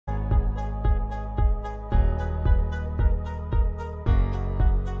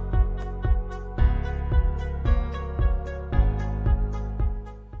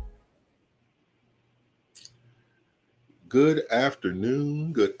Good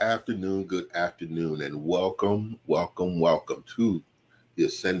afternoon, good afternoon, good afternoon, and welcome, welcome, welcome to the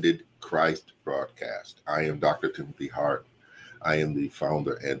Ascended Christ broadcast. I am Dr. Timothy Hart. I am the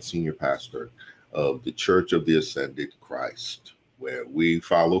founder and senior pastor of the Church of the Ascended Christ, where we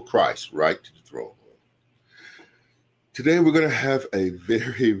follow Christ right to the throne room. Today, we're going to have a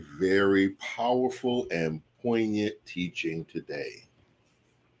very, very powerful and poignant teaching today.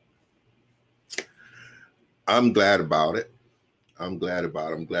 I'm glad about it. I'm glad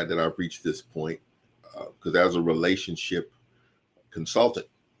that I've reached this point because as a relationship consultant,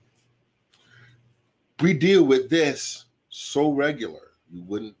 we deal with this so regular. You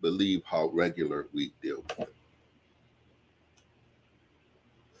wouldn't believe how regular we deal with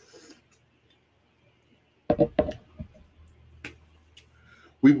it.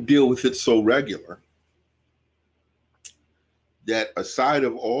 We deal with it so regular that aside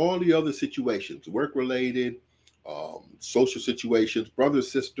of all the other situations, work-related, social situations,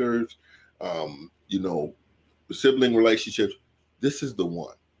 brothers, sisters, sibling relationships, this is the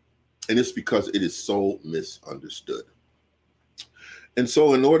one. And it's because it is so misunderstood. And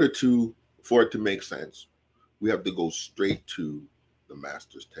so in order for it to make sense, we have to go straight to the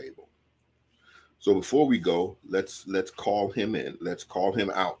master's table. So before we go, let's call him in. Let's call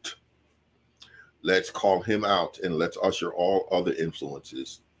him out. Let's call him out and let's usher all other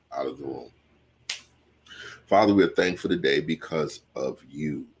influences out of the room. Father, we're thankful today because of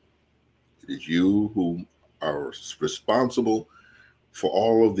you. It is you who are responsible for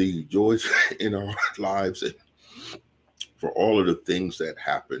all of the joys in our lives and for all of the things that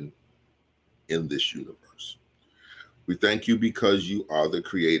happen in this universe. We thank you because you are the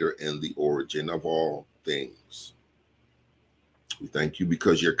creator and the origin of all things. We thank you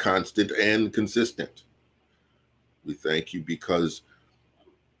because you're constant and consistent. We thank you because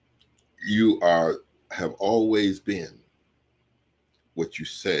you have always been what you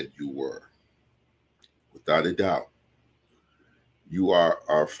said you were. Without a doubt. You are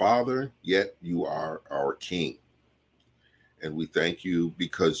our Father, yet you are our King. And we thank you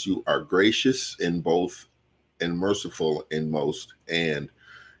because you are gracious in both and merciful in most, and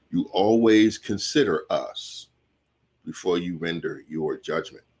you always consider us before you render your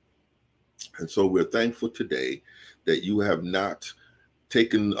judgment. And so we're thankful today that you have not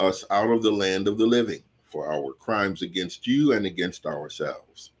taken us out of the land of the living for our crimes against you and against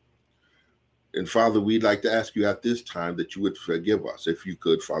ourselves. And Father, we'd like to ask you at this time that you would forgive us. If you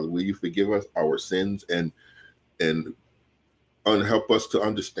could, Father, will you forgive us our sins and help us to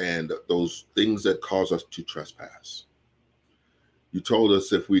understand those things that cause us to trespass. You told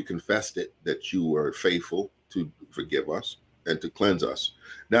us if we confessed it, that you were faithful to forgive us and to cleanse us.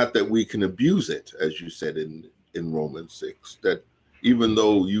 Not that we can abuse it, as you said in Romans 6, that even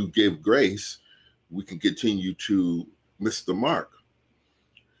though you give grace, we can continue to miss the mark.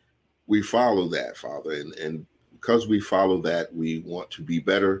 We follow that, Father, and because we follow that, we want to be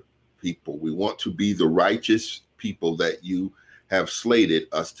better people. We want to be the righteous people that you have slated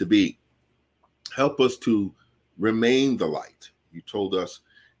us to be. Help us to remain the light. You told us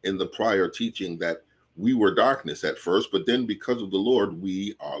in the prior teaching that we were darkness at first, but then because of the Lord,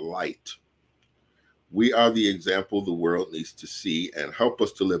 we are light. We are the example the world needs to see, and help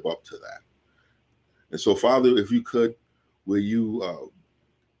us to live up to that. And so, Father, if you could, will you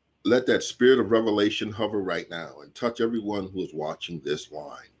let that spirit of revelation hover right now and touch everyone who is watching this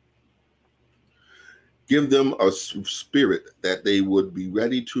line. Give them a spirit that they would be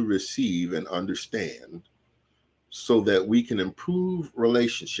ready to receive and understand so that we can improve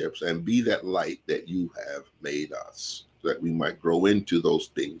relationships and be that light that you have made us, so that we might grow into those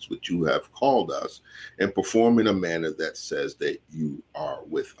things which you have called us and perform in a manner that says that you are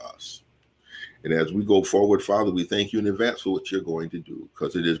with us. And as we go forward, Father, we thank you in advance for what you're going to do,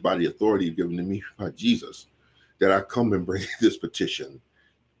 because it is by the authority given to me by Jesus that I come and bring this petition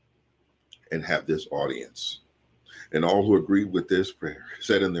and have this audience. And all who agree with this prayer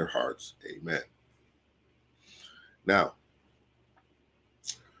said in their hearts, amen. Now,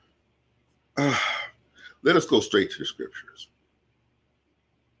 let us go straight to the scriptures.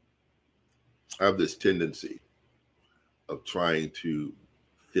 I have this tendency of trying to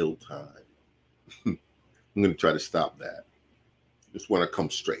fill time. I'm going to try to stop that. Just want to come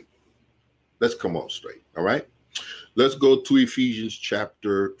straight. Let's come on straight. All right. Let's go to Ephesians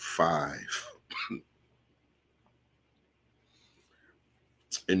chapter 5.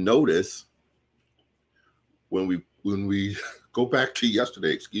 And notice when we go back to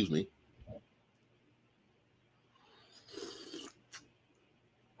yesterday,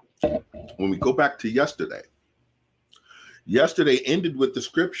 when we go back to yesterday ended with the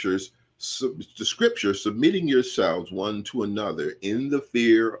scriptures the scripture, submitting yourselves one to another in the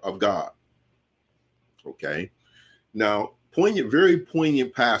fear of God. Okay. Now, very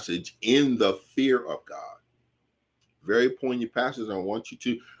poignant passage in the fear of God. Very poignant passage. I want you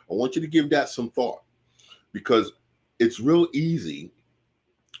to give that some thought, because it's real easy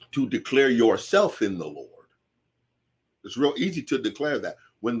to declare yourself in the Lord. It's real easy to declare that,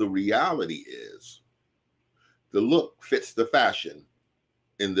 when the reality is the look fits the fashion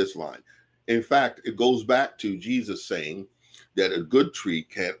in this line. In fact, it goes back to Jesus saying that a good tree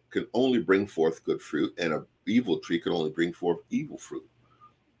can only bring forth good fruit, and an evil tree can only bring forth evil fruit.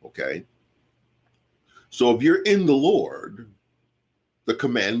 Okay? So if you're in the Lord, the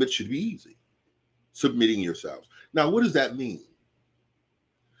commandment should be easy. Submitting yourselves. Now, what does that mean?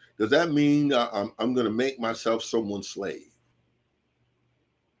 Does that mean I'm going to make myself someone's slave?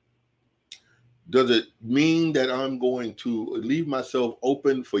 Does it mean that I'm going to leave myself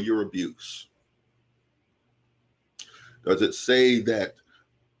open for your abuse? Does it say that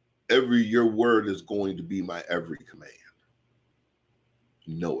your word is going to be my every command?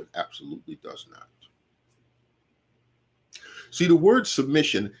 No, it absolutely does not. See, the word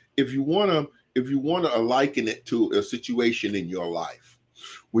submission, if you want to liken it to a situation in your life,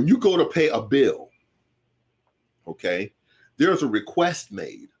 when you go to pay a bill, okay, there's a request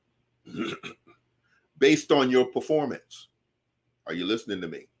made based on your performance. Are you listening to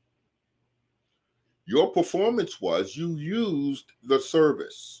me? Your performance was you used the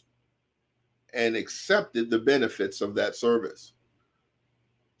service and accepted the benefits of that service.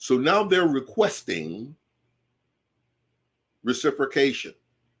 So now they're requesting reciprocation.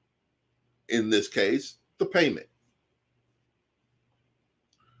 In this case, the payment.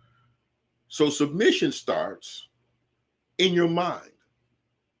 So submission starts in your mind,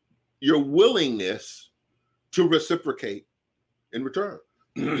 your willingness to reciprocate in return.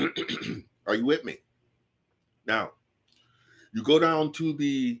 Are you with me? Now, you go down to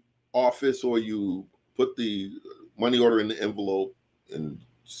the office, or you put the money order in the envelope and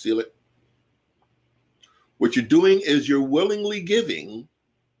seal it. What you're doing is you're willingly giving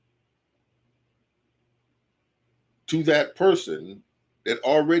to that person that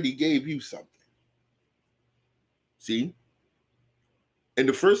already gave you something. See? And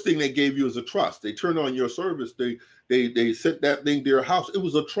the first thing they gave you is a trust. They turned on your service. They sent that thing to your house. It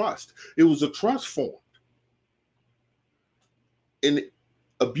was a trust. It was a trust formed. And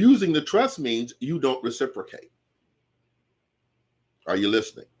abusing the trust means you don't reciprocate. Are you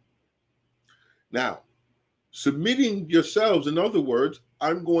listening? Now, submitting yourselves, in other words,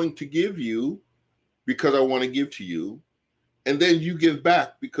 I'm going to give you because I want to give to you, and then you give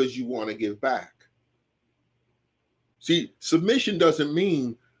back because you want to give back. See, submission doesn't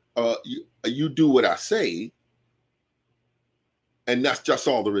mean you do what I say, and that's just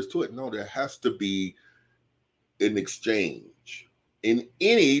all there is to it. No, there has to be an exchange in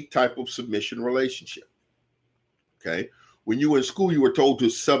any type of submission relationship. Okay? When you were in school, you were told to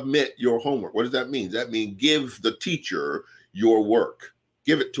submit your homework. What does that mean? That means give the teacher your work.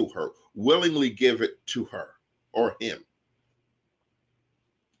 Give it to her. Willingly give it to her or him.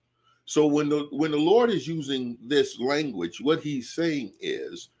 So when the Lord is using this language, what he's saying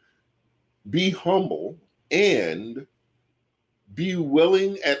is, be humble and be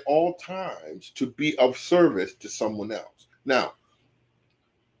willing at all times to be of service to someone else. Now,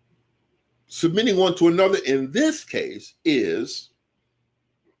 submitting one to another in this case it's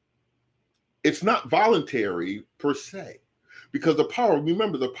not voluntary per se, because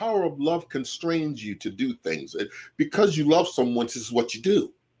remember, the power of love constrains you to do things. And because you love someone, this is what you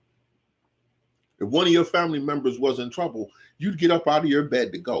do. If one of your family members was in trouble, you'd get up out of your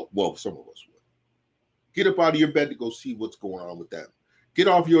bed to go. Well, some of us would. Get up out of your bed to go see what's going on with them. Get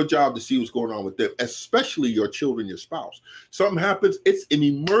off your job to see what's going on with them, especially your children, your spouse. Something happens, it's an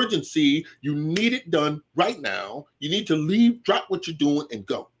emergency. You need it done right now. You need to leave, drop what you're doing, and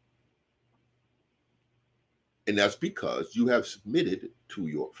go. And that's because you have submitted to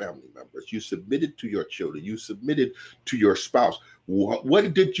your family members. You submitted to your children. You submitted to your spouse.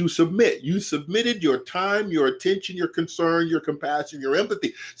 What did you submit? You submitted your time, your attention, your concern, your compassion, your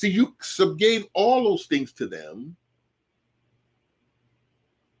empathy. See, you gave all those things to them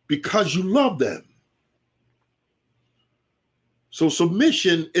because you love them. So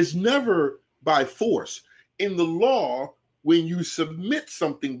submission is never by force. In the law, when you submit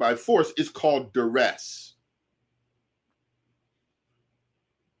something by force, it's called duress.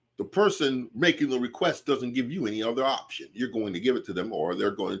 The person making the request doesn't give you any other option. You're going to give it to them, or they're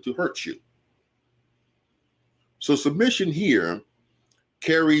going to hurt you. So submission here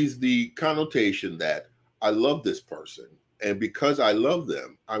carries the connotation that I love this person And because I love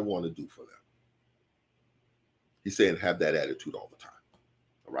them, I want to do for them. He's saying have that attitude all the time.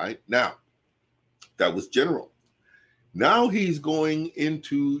 All right. Now, that was general. Now he's going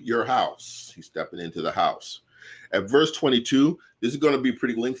into your house. He's stepping into the house. At verse 22, this is going to be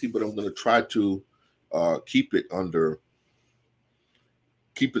pretty lengthy, but I'm going to try to keep it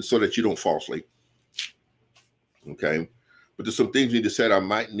so that you don't fall asleep. Okay. But there's some things we just said I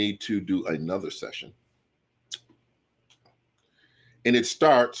might need to do another session. And it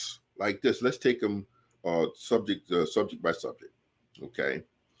starts like this. Let's take them subject by subject. Okay.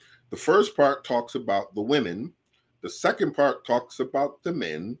 The first part talks about the women. The second part talks about the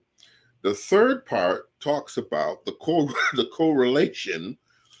men. The third part talks about the correlation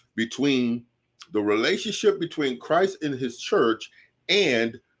between the relationship between Christ and his church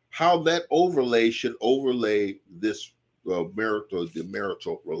and how that should overlay this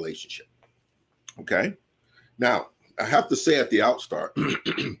marital relationship. Okay. Now, I have to say at the outstart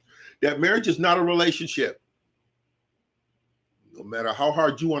that marriage is not a relationship. No matter how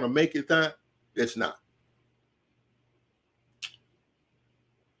hard you want to make it that, it's not.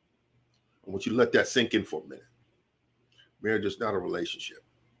 I want you to let that sink in for a minute. Marriage is not a relationship.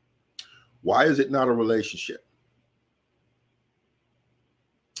 Why is it not a relationship?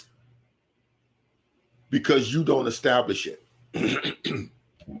 Because you don't establish it.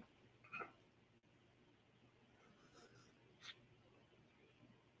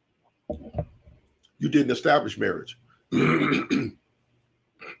 You didn't establish marriage. Humans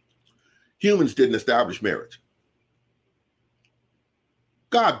didn't establish marriage.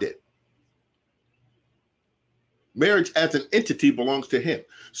 God did. Marriage as an entity belongs to him.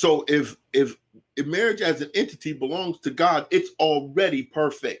 So if marriage as an entity belongs to God, it's already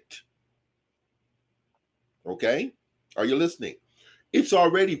perfect. Okay? Are you listening? It's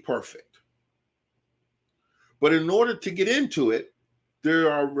already perfect. But in order to get into it,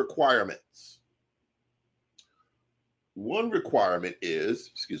 there are requirements. One requirement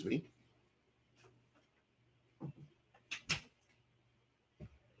is,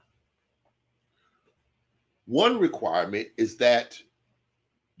 one requirement is that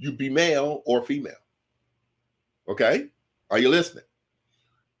you be male or female. Okay? Are you listening?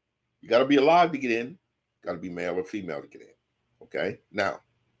 You got to be alive to get in. Got to be male or female to get in. Okay? Now,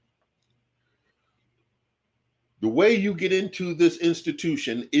 the way you get into this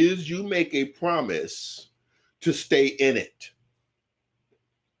institution is you make a promise to stay in it.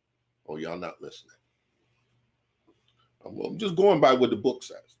 Oh, y'all not listening. I'm just going by what the book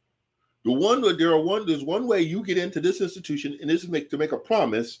says. There's one way you get into this institution, and this is to make a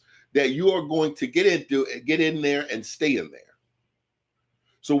promise that you are going to get in there and stay in there.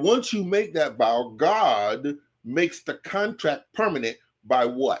 So once you make that vow, God makes the contract permanent by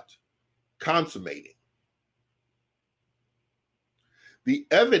what? Consummating. The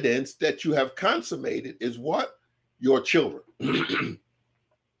evidence that you have consummated is what? Your children.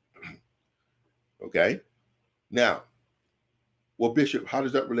 Okay? Now, well, Bishop, how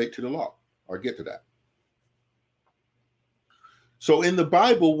does that relate to the law? I'll get to that. So in the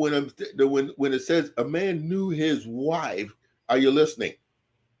Bible, when it says a man knew his wife, are you listening?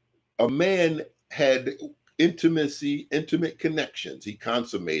 A man had intimate connections. He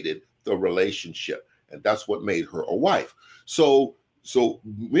consummated the relationship, and that's what made her a wife. So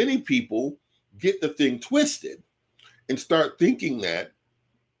many people get the thing twisted and start thinking that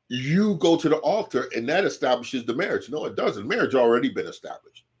you go to the altar and that establishes the marriage. No, it doesn't. Marriage already been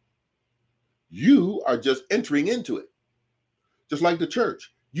established. You are just entering into it. Just like the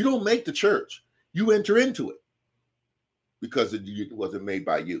church. You don't make the church. You enter into it because it wasn't made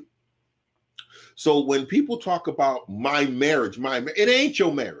by you. So when people talk about my marriage, it ain't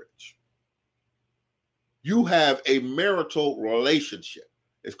your marriage. You have a marital relationship.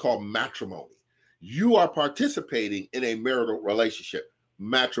 It's called matrimony. You are participating in a marital relationship,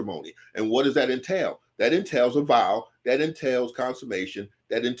 matrimony. And what does that entail? That entails a vow, that entails consummation,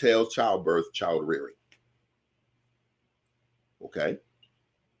 that entails childbirth, child rearing. Okay?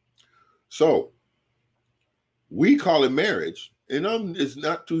 So we call it marriage, and I'm just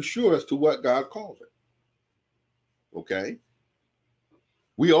not too sure as to what God calls it. Okay?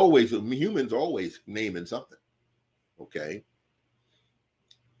 Humans always naming something. Okay?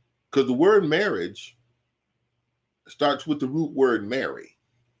 Because the word marriage starts with the root word marry.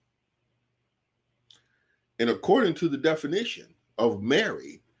 And according to the definition of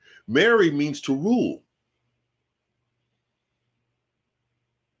marry means to rule.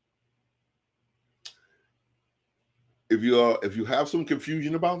 If you have some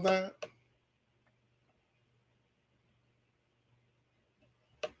confusion about that,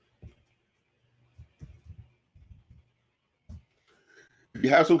 you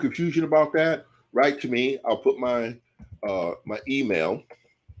have some confusion about that, write to me. I'll put my my email.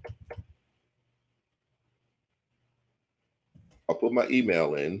 I'll put my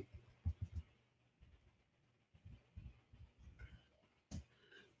email in.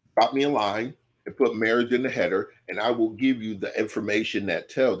 Drop me a line and put marriage in the header, and I will give you the information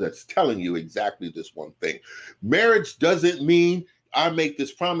that's telling you exactly this one thing. Marriage doesn't mean I make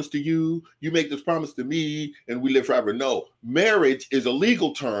this promise to you, you make this promise to me, and we live forever. No, marriage is a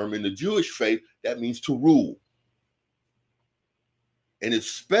legal term in the Jewish faith that means to rule. And it's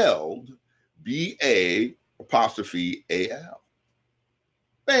spelled B-A apostrophe A-L.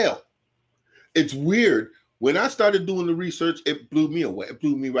 Fail. It's weird. When I started doing the research, it blew me away. It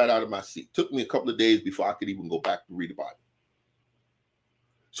blew me right out of my seat. It took me a couple of days before I could even go back to read about it.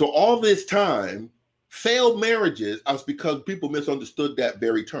 So all this time, failed marriages is because people misunderstood that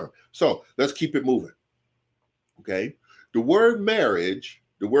very term. So let's keep it moving. Okay. The word marriage,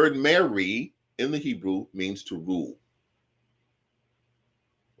 the word marry in the Hebrew means to rule.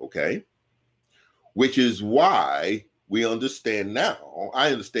 Okay. Which is why we understand now,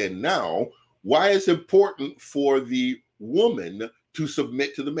 I understand now, why it's important for the woman to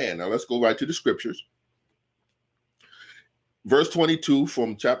submit to the man. Now let's go right to the scriptures. Verse 22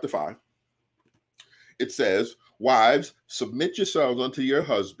 from chapter 5. It says, wives, submit yourselves unto your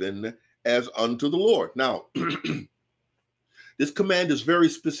husband as unto the Lord. Now, this command is very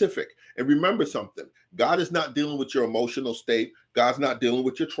specific. And remember something, God is not dealing with your emotional state. God's not dealing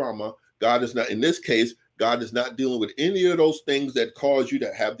with your trauma. God is not, in this case, God is not dealing with any of those things that cause you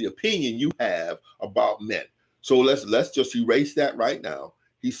to have the opinion you have about men. So let's just erase that right now.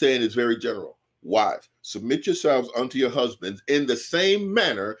 He's saying it's very general. Wives, submit yourselves unto your husbands in the same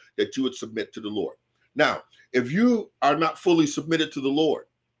manner that you would submit to the Lord. Now, if you are not fully submitted to the Lord,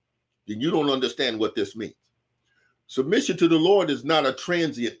 then you don't understand what this means. Submission to the Lord is not a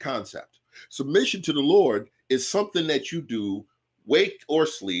transient concept. Submission to the Lord is something that you do, wake or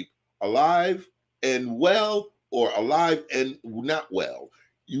sleep, alive and well, or alive and not well.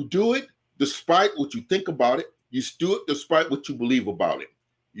 You do it despite what you think about it. You do it despite what you believe about it.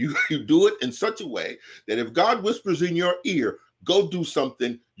 You do it in such a way that if God whispers in your ear, go do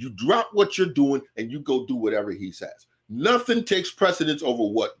something, you drop what you're doing and you go do whatever he says. Nothing takes precedence over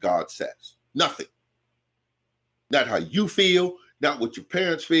what God says. Nothing. Not how you feel, not what your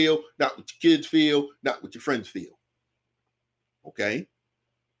parents feel, not what your kids feel, not what your friends feel. Okay?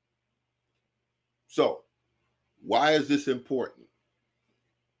 So, why is this important?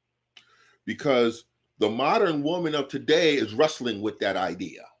 Because the modern woman of today is wrestling with that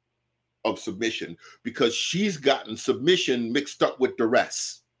idea of submission because she's gotten submission mixed up with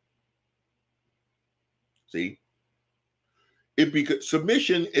duress. See?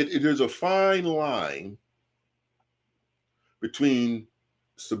 Submission, there's a fine line between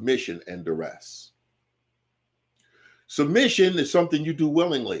submission and duress. Submission is something you do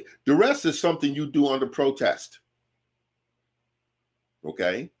willingly. Duress is something you do under protest.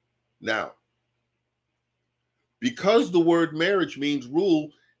 Okay? Now, because the word marriage means rule,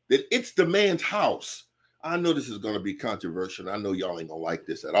 that it's the man's house. I know this is going to be controversial. I know y'all ain't going to like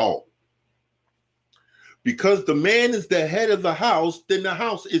this at all. Because the man is the head of the house, then the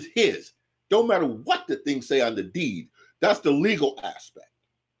house is his. Don't matter what the things say on the deed. That's the legal aspect.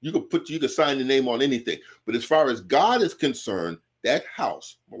 You can sign the name on anything. But as far as God is concerned, that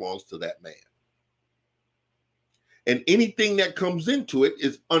house belongs to that man. And anything that comes into it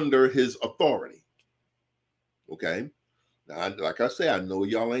is under his authority. Okay? Now, like I say, I know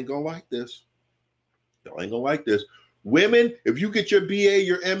y'all ain't gonna like this. Y'all ain't gonna like this. Women, if you get your BA,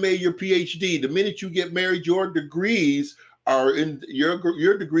 your MA, your PhD, the minute you get married, your degrees are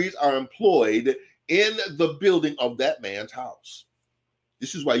employed in the building of that man's house.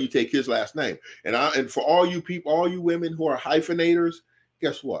 This is why you take his last name. And for all you people, all you women who are hyphenators,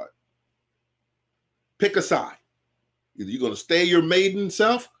 guess what? Pick a side. Either you're going to stay your maiden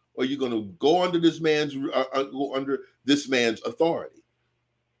self, or you're going to go under this man's authority.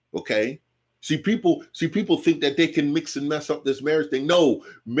 Okay? See, people think that they can mix and mess up this marriage thing. No,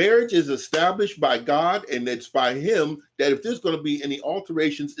 marriage is established by God, and it's by him that if there's going to be any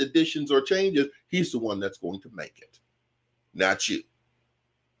alterations, additions, or changes, he's the one that's going to make it, not you.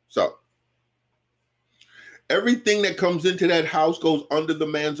 So, everything that comes into that house goes under the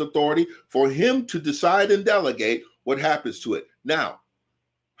man's authority for him to decide and delegate what happens to it. Now,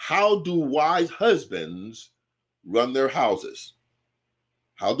 how do wise husbands run their houses?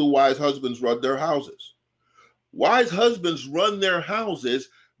 How do wise husbands run their houses? Wise husbands run their houses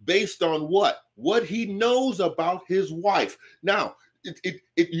based on what? What he knows about his wife. Now,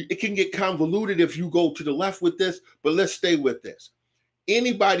 it can get convoluted if you go to the left with this, but let's stay with this.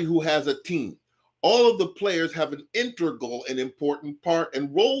 Anybody who has a team, all of the players have an integral and important part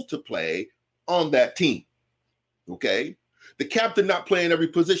and role to play on that team. Okay? The captain not playing every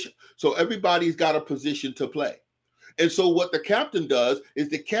position. So everybody's got a position to play. And so what the captain does is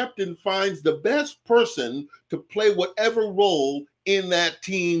the captain finds the best person to play whatever role in that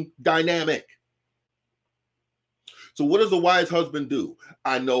team dynamic. So what does a wise husband do?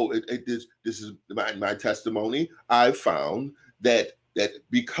 I know this is my testimony. I've found that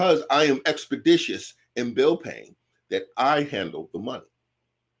because I am expeditious in bill paying, that I handle the money.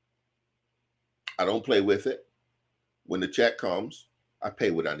 I don't play with it. When the check comes, I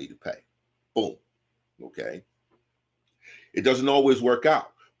pay what I need to pay. Boom. Okay. It doesn't always work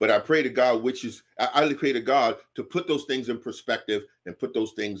out, but I pray to God, I pray to God to put those things in perspective and put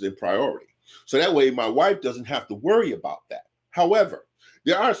those things in priority. So that way my wife doesn't have to worry about that. However,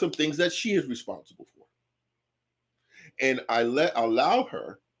 there are some things that she is responsible for. And I allow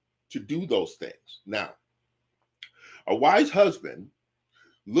her to do those things. Now, a wise husband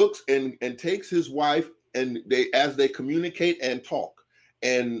looks and takes his wife, and as they communicate and talk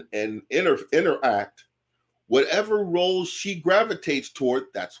and interact, whatever role she gravitates toward,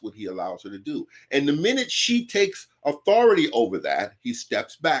 that's what he allows her to do. And the minute she takes authority over that, he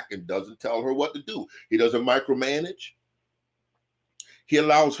steps back and doesn't tell her what to do. He doesn't micromanage. He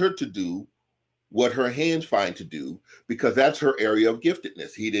allows her to do what her hands find to do, because that's her area of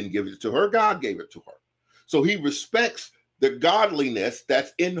giftedness. He didn't give it to her, God gave it to her. So he respects the godliness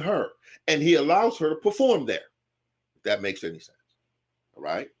that's in her, and he allows her to perform there, if that makes any sense. All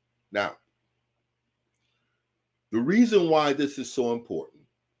right? Now, the reason why this is so important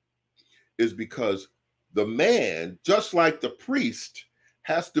is because the man, just like the priest,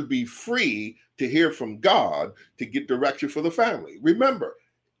 has to be free to hear from God to get direction for the family. Remember,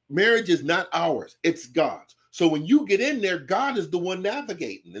 marriage is not ours, it's God's. So when you get in there, God is the one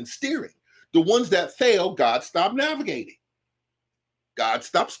navigating and steering. The ones that fail, God stopped navigating. God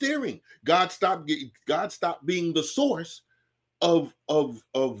stopped steering. God stopped being the source of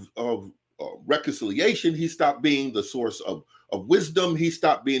reconciliation. He stopped being the source of wisdom. He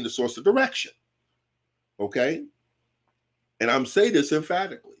stopped being the source of direction. Okay? And I'm saying this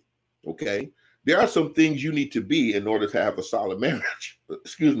emphatically. Okay? There are some things you need to be in order to have a solid marriage.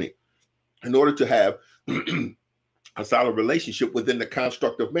 Excuse me. In order to have a solid relationship within the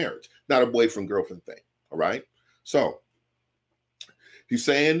construct of marriage, not a boyfriend-girlfriend thing. All right? So, he's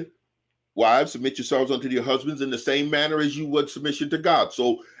saying, wives, submit yourselves unto your husbands in the same manner as you would submission to God.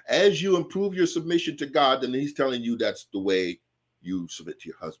 So as you improve your submission to God, then he's telling you that's the way you submit to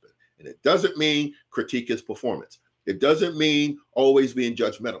your husband. And it doesn't mean critique his performance. It doesn't mean always being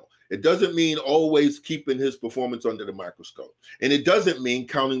judgmental. It doesn't mean always keeping his performance under the microscope. And it doesn't mean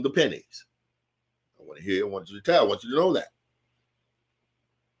counting the pennies. I want you to know that.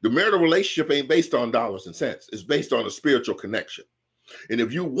 The marital relationship ain't based on dollars and cents. It's based on a spiritual connection. And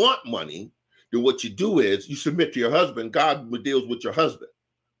if you want money, then what you do is you submit to your husband. God deals with your husband.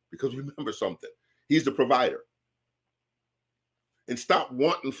 Because remember something, he's the provider. And stop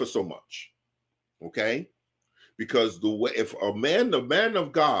wanting for so much. Okay? Because if the man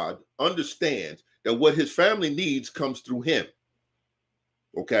of God understands that what his family needs comes through him.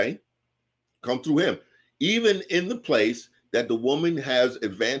 Okay? Come through him. Even in the place that the woman has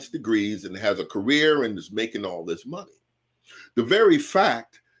advanced degrees and has a career and is making all this money. The very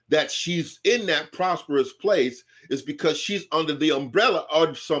fact that she's in that prosperous place is because she's under the umbrella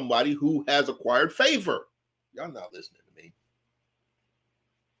of somebody who has acquired favor. Y'all not listening to me.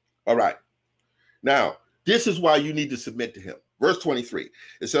 All right. Now, this is why you need to submit to him. Verse 23,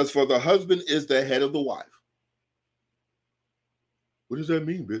 it says, for the husband is the head of the wife. What does that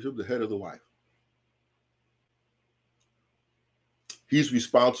mean, Bishop? The head of the wife. He's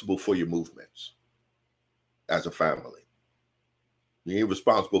responsible for your movements as a family. You ain't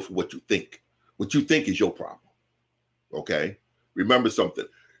responsible for what you think. What you think is your problem. Okay? Remember something.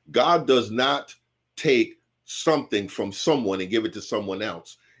 God does not take something from someone and give it to someone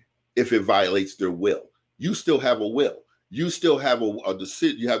else if it violates their will. You still have a will. You still have a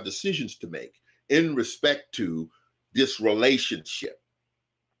decision. You have decisions to make in respect to this relationship.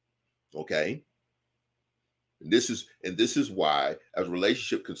 Okay? And this is why, as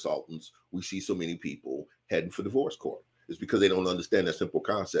relationship consultants, we see so many people heading for divorce court. It's because they don't understand that simple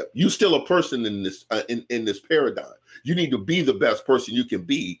concept. You're still a person in this in this paradigm. You need to be the best person you can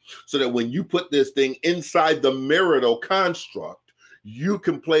be, so that when you put this thing inside the marital construct, you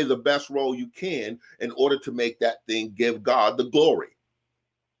can play the best role you can in order to make that thing give God the glory.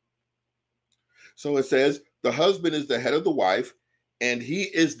 So it says, the husband is the head of the wife, and he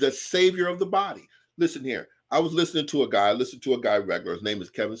is the savior of the body. Listen here. I was listening to a guy, I listened to a guy regular, his name is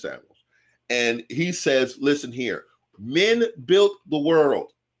Kevin Samuels, and he says, listen here, men built the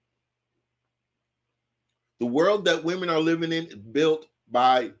world. The world that women are living in is built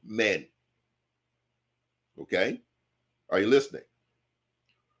by men. Okay? Are you listening?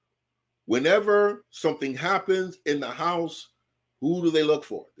 Whenever something happens in the house, who do they look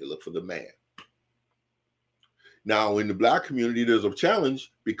for? They look for the man. Now, in the Black community, there's a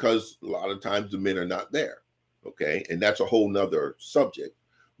challenge because a lot of times the men are not there. Okay? And that's a whole nother subject.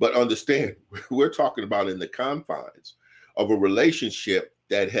 But understand, we're talking about in the confines of a relationship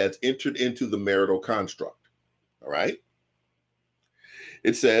that has entered into the marital construct. All right?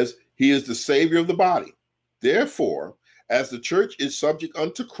 It says, he is the Savior of the body. Therefore, as the church is subject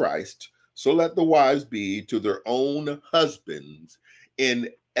unto Christ, so let the wives be to their own husbands in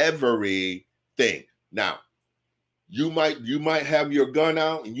everything. Now, you might have your gun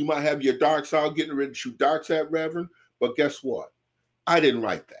out and you might have your darts out getting ready to shoot darts at Reverend, but guess what? I didn't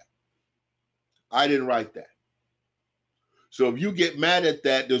write that. I didn't write that. So if you get mad at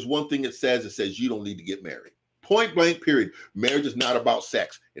that, there's one thing it says you don't need to get married. Point blank, period. Marriage is not about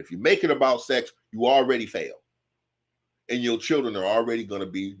sex. If you make it about sex, you already fail. And your children are already going to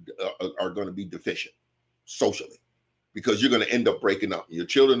be deficient socially because you're going to end up breaking up. Your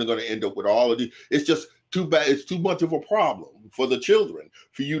children are going to end up with all of these. It's just too bad. It's too much of a problem for the children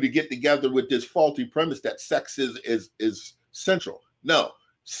for you to get together with this faulty premise that sex is central. No,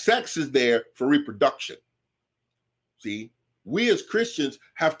 sex is there for reproduction. See, we as Christians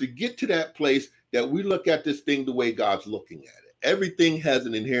have to get to that place that we look at this thing the way God's looking at it. Everything has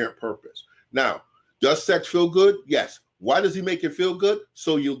an inherent purpose. Now, does sex feel good? Yes. Why does he make it feel good?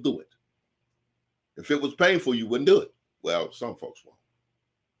 So you'll do it. If it was painful, you wouldn't do it. Well, some folks won't.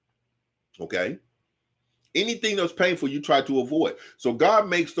 Okay? Anything that's painful, you try to avoid. So God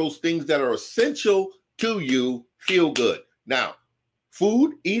makes those things that are essential to you feel good. Now,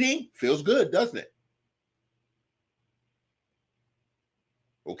 food, eating feels good, doesn't it?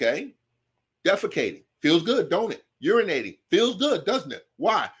 Okay? Defecating feels good, don't it? Urinating feels good, doesn't it?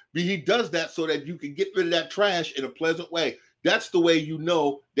 Why? He does that so that you can get rid of that trash in a pleasant way. That's the way you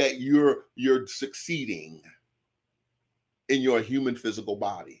know that you're succeeding in your human physical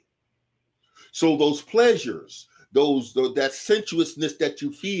body. So those pleasures, that sensuousness that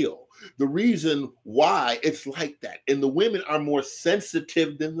you feel, the reason why it's like that, and the women are more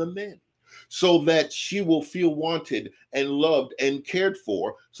sensitive than the men, so that she will feel wanted and loved and cared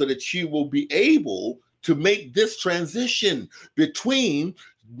for, so that she will be able to make this transition between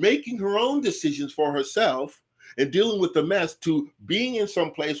making her own decisions for herself and dealing with the mess to being in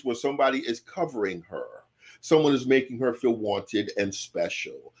some place where somebody is covering her. Someone is making her feel wanted and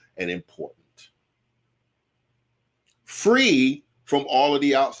special and important. Free from all of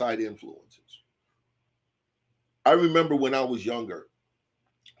the outside influences. I remember when I was younger,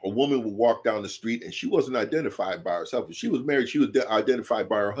 a woman would walk down the street and she wasn't identified by herself. If she was married, she was identified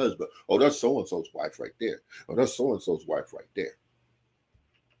by her husband. Oh, that's so-and-so's wife right there. Oh, that's so-and-so's wife right there.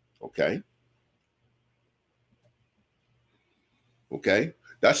 Okay? Okay?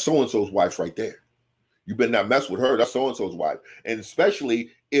 That's so-and-so's wife right there. You better not mess with her. That's so-and-so's wife. And especially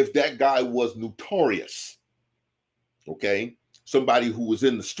if that guy was notorious. Okay? Somebody who was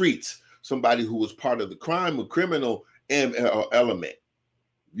in the streets. Somebody who was part of the crime or criminal element.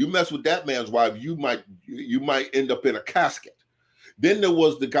 You mess with that man's wife, you might end up in a casket. Then there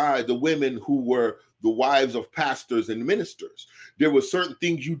was the women who were the wives of pastors and ministers. There were certain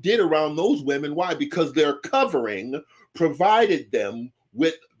things you did around those women. Why? Because their covering provided them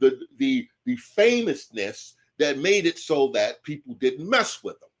with the famousness that made it so that people didn't mess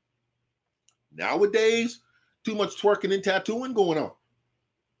with them. Nowadays, too much twerking and tattooing going on.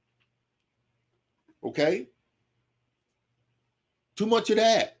 Okay? Too much of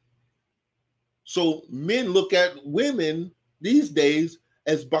that. So men look at women these days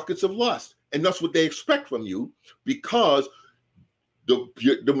as buckets of lust, and that's what they expect from you, because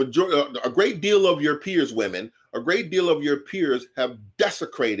the majority, a great deal of your peers, women, a great deal of your peers have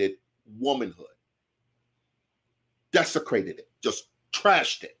desecrated womanhood, desecrated it, just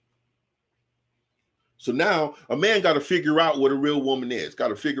trashed it. So now a man got to figure out what a real woman is. Got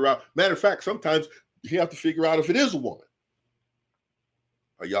to figure out. Matter of fact, sometimes you have to figure out if it is a woman.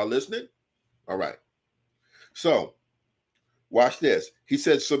 Are y'all listening? All right. So watch this. He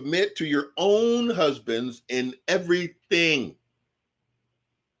said, submit to your own husbands in everything.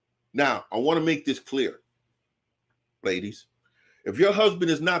 Now, I want to make this clear, ladies. If your husband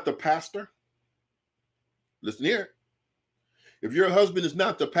is not the pastor, listen here. If your husband is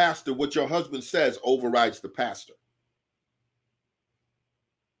not the pastor, what your husband says overrides the pastor.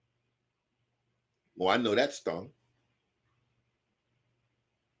 Well, I know that stung.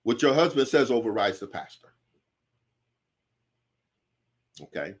 What your husband says overrides the pastor.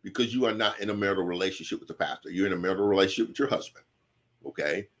 Okay? Because you are not in a marital relationship with the pastor. You're in a marital relationship with your husband.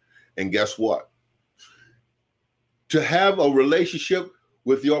 Okay? And guess what? To have a relationship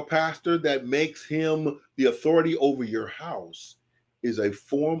with your pastor that makes him the authority over your house is a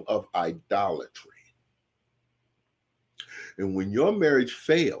form of idolatry. And when your marriage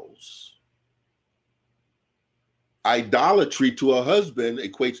fails, idolatry to a husband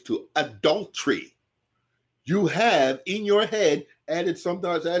equates to adultery. You have in your head added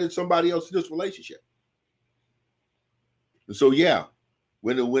somebody else to this relationship. And so, yeah,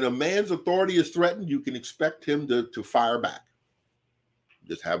 when a man's authority is threatened, you can expect him to fire back.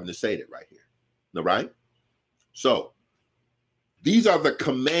 Just having to say that right here. All right? So, these are the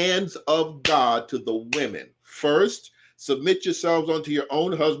commands of God to the women. First, submit yourselves unto your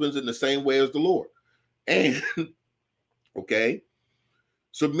own husbands in the same way as the Lord. And, okay,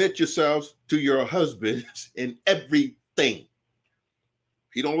 submit yourselves to your husbands in everything.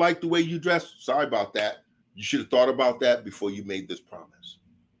 If you don't like the way you dress, sorry about that. You should have thought about that before you made this promise.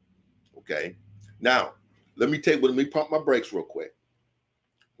 Okay? Now, let me pump my brakes real quick.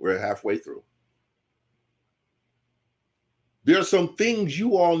 We're halfway through. There are some things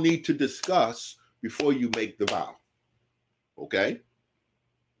you all need to discuss before you make the vow. Okay?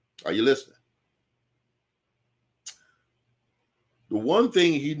 Are you listening? The one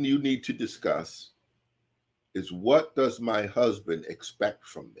thing you need to discuss is, what does my husband expect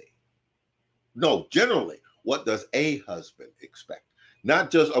from me? No, generally, what does a husband expect? Not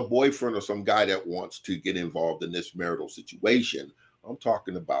just a boyfriend or some guy that wants to get involved in this marital situation. I'm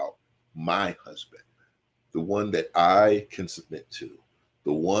talking about my husband, the one that I can submit to,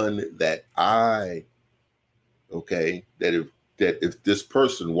 the one that that if this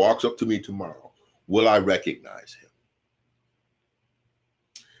person walks up to me tomorrow, will I recognize him?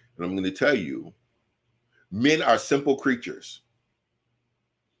 And I'm going to tell you, men are simple creatures.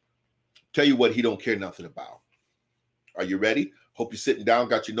 Tell you what he don't care nothing about. Are you ready? Hope you're sitting down,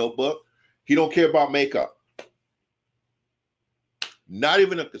 got your notebook. He don't care about makeup. Not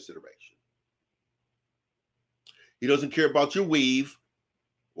even a consideration. He doesn't care about your weave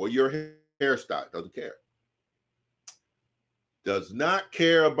or your hairstyle. Doesn't care. Does not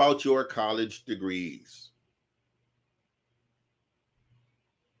care about your college degrees.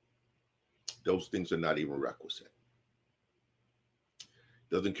 Those things are not even requisite.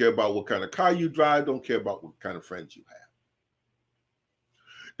 Doesn't care about what kind of car you drive. Don't care about what kind of friends you have.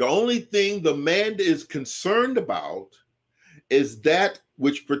 The only thing the man is concerned about is that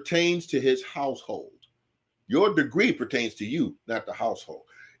which pertains to his household. Your degree pertains to you, not the household.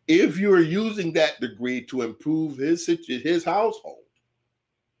 If you are using that degree to improve his household,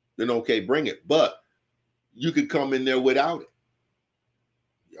 then okay, bring it. But you could come in there without it.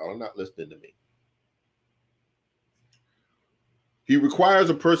 Y'all are not listening to me. He requires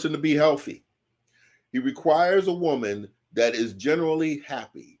a person to be healthy. He requires a woman that is generally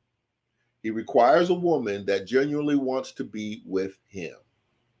happy. He requires a woman that genuinely wants to be with him.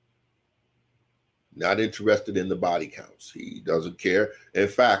 Not interested in the body counts. He doesn't care. In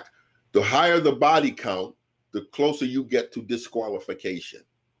fact, the higher the body count, the closer you get to disqualification.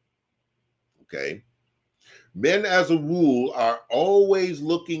 Okay? Men, as a rule, are always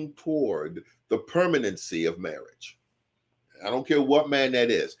looking toward the permanency of marriage. I don't care what man that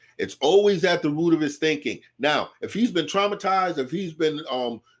is. It's always at the root of his thinking. Now, if he's been traumatized, if he's been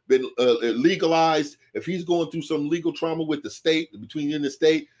legalized, if he's going through some legal trauma with the state, between in the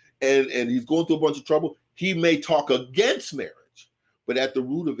state, and he's going through a bunch of trouble, he may talk against marriage. But at the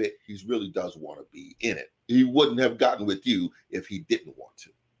root of it, he really does want to be in it. He wouldn't have gotten with you if he didn't want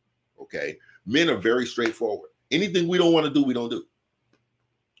to. Okay? Men are very straightforward. Anything we don't want to do, we don't do.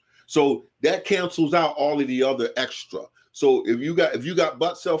 So that cancels out all of the other extra. So if you got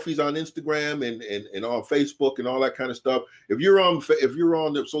butt selfies on Instagram and on Facebook and all that kind of stuff, if you're on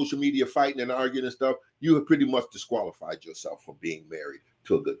the social media fighting and arguing and stuff, you have pretty much disqualified yourself from being married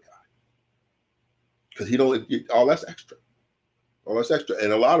to a good guy. Because all that's extra. All that's extra.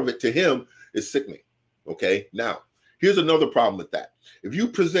 And a lot of it to him is sickening. Okay. Now, here's another problem with that. If you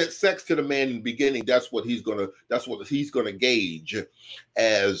present sex to the man in the beginning, that's what he's gonna gauge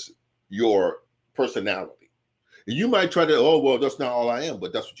as your personality. And you might try to, oh, well, that's not all I am,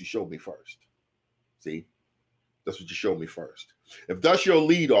 but that's what you showed me first. See? That's what you showed me first. If that's your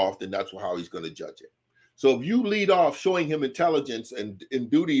lead off, then that's how he's going to judge it. So if you lead off showing him intelligence and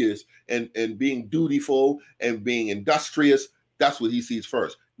duteous and being dutiful and being industrious, that's what he sees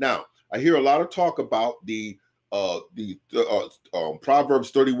first. Now, I hear a lot of talk about the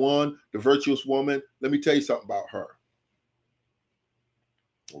Proverbs 31, the virtuous woman. Let me tell you something about her.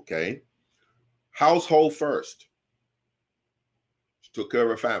 Okay. Household first. She took care of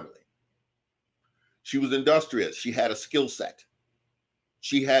her family. She was industrious. She had a skill set.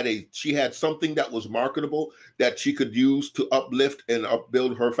 She had something that was marketable that she could use to uplift and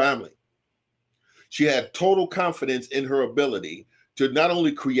upbuild her family. She had total confidence in her ability to not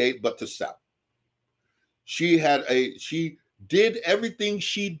only create, but to sell. She did everything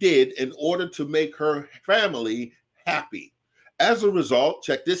she did in order to make her family happy. As a result,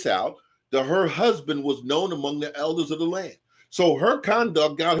 check this out, her husband was known among the elders of the land. So her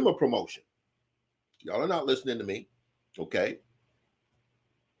conduct got him a promotion. Y'all are not listening to me, okay?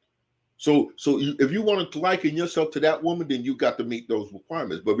 So if you want to liken yourself to that woman, then you got to meet those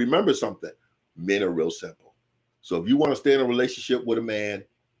requirements. But remember something, men are real simple. So if you want to stay in a relationship with a man,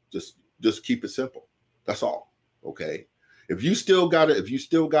 just keep it simple. That's all, okay? If you still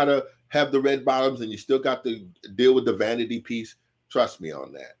gotta have the red bottoms and you still got to deal with the vanity piece, trust me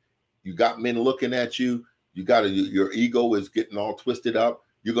on that. You got men looking at you. Your ego is getting all twisted up.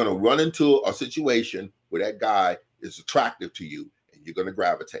 You're gonna run into a situation where that guy is attractive to you, and you're gonna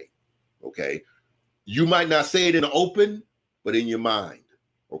gravitate. Okay, you might not say it in the open, but in your mind.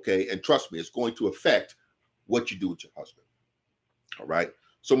 Okay, and trust me, it's going to affect what you do with your husband. All right.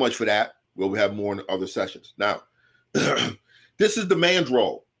 So much for that. We'll have more in other sessions. Now, this is the man's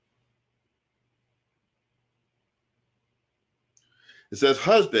role. It says,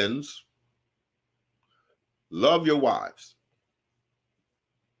 husbands, love your wives.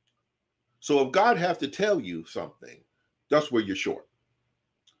 So if God has to tell you something, that's where you're short.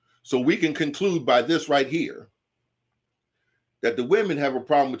 So we can conclude by this right here that the women have a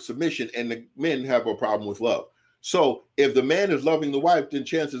problem with submission and the men have a problem with love. So if the man is loving the wife, then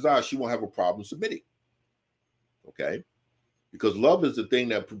chances are she won't have a problem submitting. Okay? Because love is the thing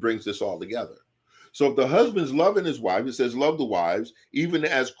that brings this all together. So if the husband's loving his wife, it says, love the wives, even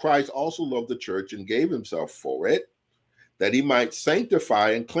as Christ also loved the church and gave himself for it, that he might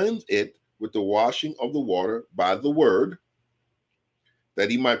sanctify and cleanse it with the washing of the water by the word, that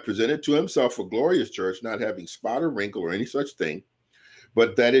he might present it to himself a glorious church, not having spot or wrinkle or any such thing,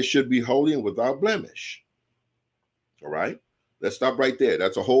 but that it should be holy and without blemish. All right? Let's stop right there.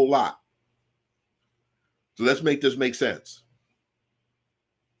 That's a whole lot. So let's make this make sense.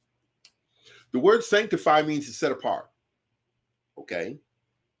 The word sanctify means to set apart. Okay?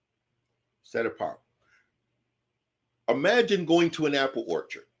 Set apart. Imagine going to an apple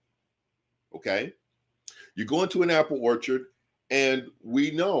orchard. Okay? You go into an apple orchard, and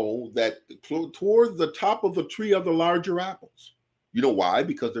we know that toward the top of the tree are the larger apples. You know why?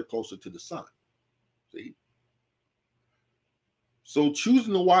 Because they're closer to the sun. See? So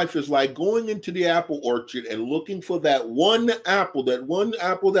choosing a wife is like going into the apple orchard and looking for that one apple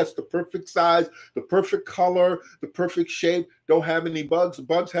that's the perfect size, the perfect color, the perfect shape, don't have any bugs. The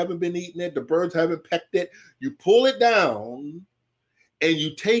bugs haven't been eating it. The birds haven't pecked it. You pull it down and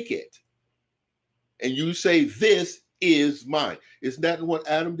you take it and you say, this is mine. Isn't that what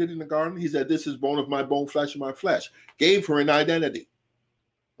Adam did in the garden? He said, this is bone of my bone, flesh of my flesh. Gave her an identity.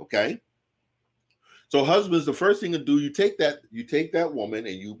 Okay? So husbands, the first thing to do, you take that woman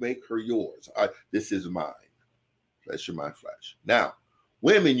and you make her yours. This is mine. Flesh of my flesh. Now,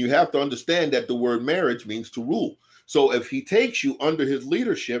 women, you have to understand that the word marriage means to rule. So if he takes you under his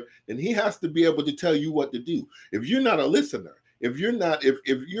leadership, then he has to be able to tell you what to do. If you're not a listener, if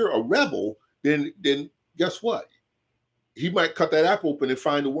you're a rebel, then guess what? He might cut that apple open and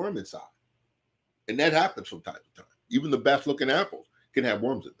find a worm inside. And that happens from time to time. Even the best looking apples can have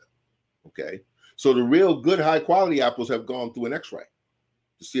worms in them. Okay? So the real good high quality apples have gone through an x-ray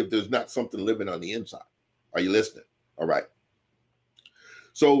to see if there's not something living on the inside. Are you listening? All right.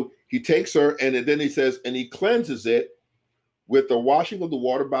 So he takes her and then he says, and he cleanses it with the washing of the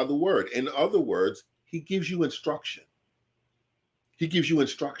water by the word. In other words, he gives you instruction. He gives you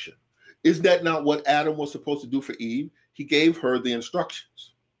instruction. Is that not what Adam was supposed to do for Eve? He gave her the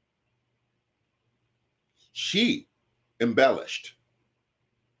instructions. She embellished.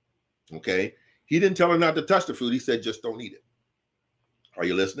 Okay? He didn't tell her not to touch the fruit. He said, just don't eat it. Are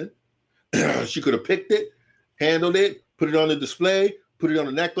you listening? She could have picked it, handled it, put it on the display, put it on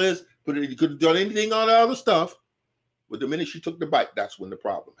a necklace, you could have done anything on the other stuff. But the minute she took the bite, that's when the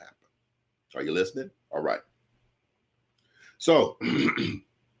problem happened. Are you listening? All right. So he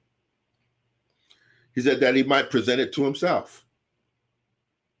said that he might present it to himself.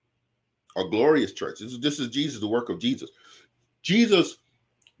 A glorious church. This is Jesus, the work of Jesus. Jesus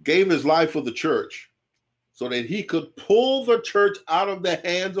gave his life for the church so that he could pull the church out of the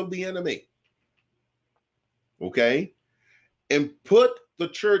hands of the enemy. okay? And put the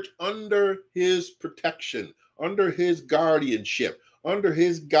church under his protection, under his guardianship, under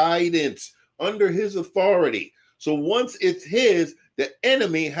his guidance, under his authority. So once it's his, the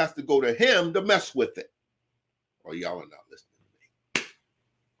enemy has to go to him to mess with it. Oh, y'all are not listening to me.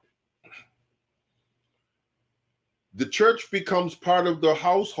 The church becomes part of the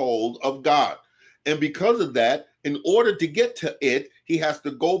household of God. And because of that, in order to get to it, he has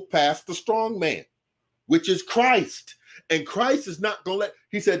to go past the strong man, which is Christ. And Christ is not going to let,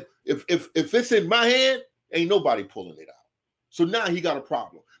 he said, if it's in my hand, ain't nobody pulling it out. So now he got a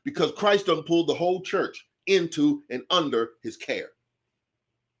problem because Christ done pulled the whole church into and under his care.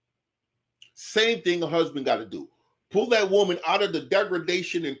 Same thing a husband got to do. Pull that woman out of the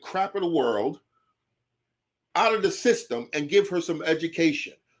degradation and crap of the world, out of the system, and give her some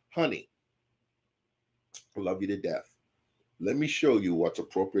education. Honey, I love you to death. Let me show you what's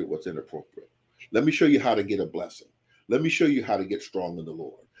appropriate, what's inappropriate. Let me show you how to get a blessing. Let me show you how to get strong in the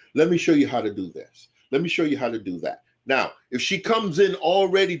Lord. Let me show you how to do this. Let me show you how to do that. Now, if she comes in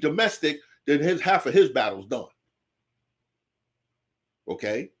already domestic, then half of his battle's done.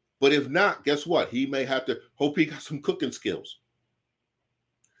 Okay? But if not, guess what? He may have to hope he got some cooking skills.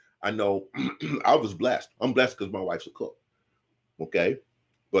 I know I was blessed. I'm blessed because my wife's a cook. Okay?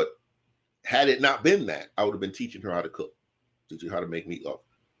 But had it not been that, I would have been teaching her how to cook, teach her how to make meatloaf,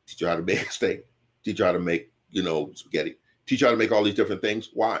 teach her how to make a steak, teach her how to make, spaghetti, teach her how to make all these different things.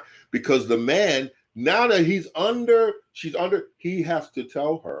 Why? Because the man, now that she's under, he has to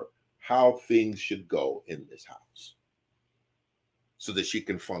tell her how things should go in this house so that she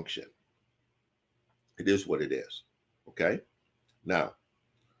can function. It is what it is. Okay? Now,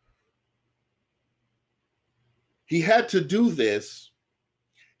 he had to do this,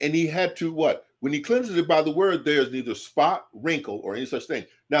 and he had to what? When he cleanses it by the word, there's neither spot, wrinkle, or any such thing.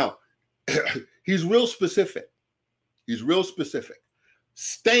 Now, he's real specific. He's real specific.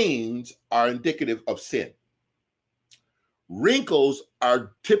 Stains are indicative of sin. Wrinkles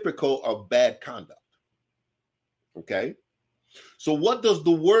are typical of bad conduct. Okay? So what does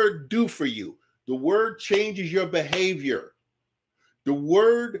the word do for you? The word changes your behavior. The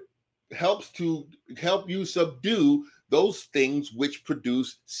word help you subdue those things which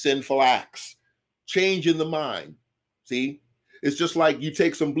produce sinful acts. Change in the mind. See? It's just like you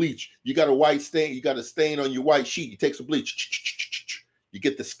take some bleach. You got a white stain. You got a stain on your white sheet. You take some bleach. You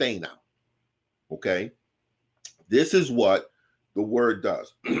get the stain out. Okay? This is what the word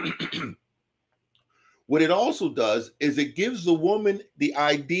does. What it also does is it gives the woman the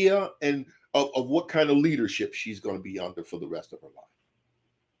idea of what kind of leadership she's going to be under for the rest of her life.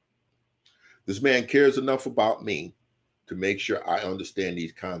 This man cares enough about me to make sure I understand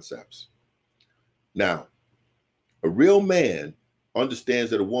these concepts. Now, a real man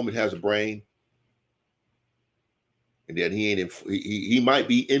understands that a woman has a brain and that he might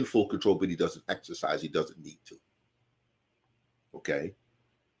be in full control, but he doesn't exercise. He doesn't need to. Okay?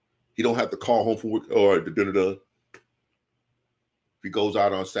 He don't have to call home from work or the dinner done. If he goes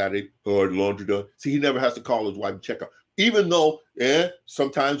out on Saturday or the laundry done. See, he never has to call his wife and check out. Even though,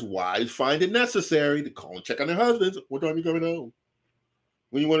 sometimes wives find it necessary to call and check on their husbands. What time are you coming home?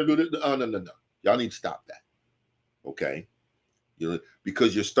 When you want to do this? Oh, no. Y'all need to stop that. Okay?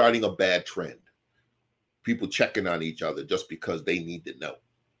 Because you're starting a bad trend. People checking on each other just because they need to know.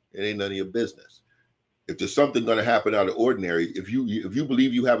 It ain't none of your business. If there's something going to happen out of ordinary, if you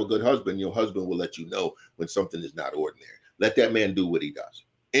believe you have a good husband, your husband will let you know when something is not ordinary. Let that man do what he does.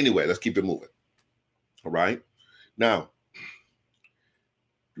 Anyway, let's keep it moving. All right? Now,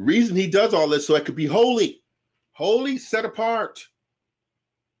 the reason he does all this so it could be holy. Holy, set apart.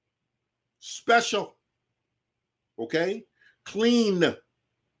 Special. Okay? Clean.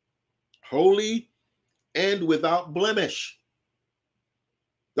 Holy and without blemish.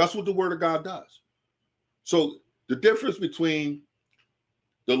 That's what the word of God does. So the difference between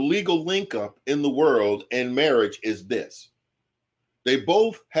the legal link up in the world and marriage is this. They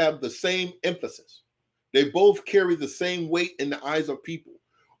both have the same emphasis. They both carry the same weight in the eyes of people.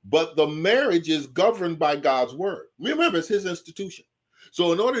 But the marriage is governed by God's word. Remember, it's his institution.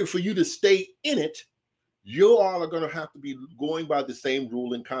 So in order for you to stay in it, you all are going to have to be going by the same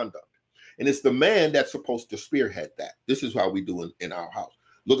rule and conduct. And it's the man that's supposed to spearhead that. This is how we do in our house.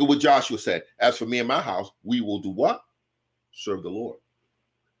 Look at what Joshua said. As for me and my house, we will do what? Serve the Lord.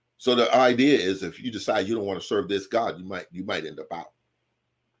 So the idea is if you decide you don't want to serve this God, you might end up out.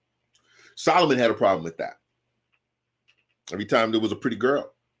 Solomon had a problem with that. Every time there was a pretty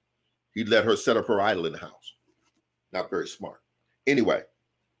girl, he'd let her set up her idol in the house. Not very smart. Anyway,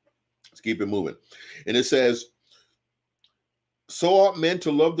 let's keep it moving. And it says, so ought men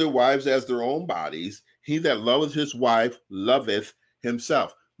to love their wives as their own bodies. He that loveth his wife loveth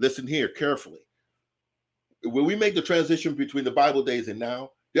himself. Listen here carefully. When we make the transition between the Bible days and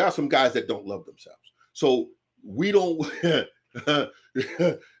now, there are some guys that don't love themselves. So we don't.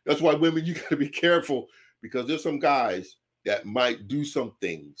 That's why women, you got to be careful, because there's some guys that might do some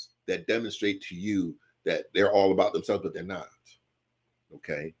things that demonstrate to you that they're all about themselves, but they're not.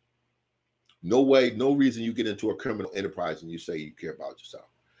 Okay. No way, no reason you get into a criminal enterprise and you say you care about yourself.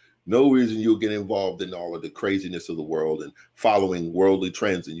 No reason you'll get involved in all of the craziness of the world and following worldly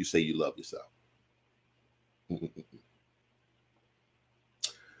trends and you say you love yourself.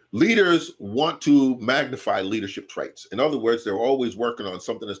 Leaders want to magnify leadership traits. In other words, they're always working on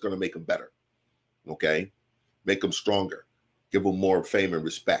something that's going to make them better. Okay? Make them stronger. Give them more fame and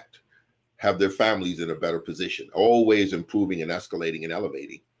respect. Have their families in a better position. Always improving and escalating and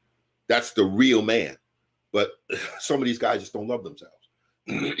elevating. That's the real man. But some of these guys just don't love themselves.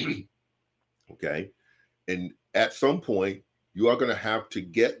 Okay? And at some point, you are going to have to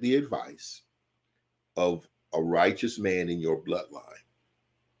get the advice of a righteous man in your bloodline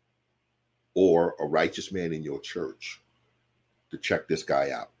or a righteous man in your church to check this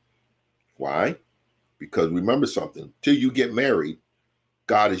guy out. Why? Because remember something, till you get married,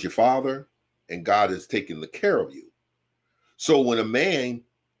 God is your father and God is taking the care of you. So when a man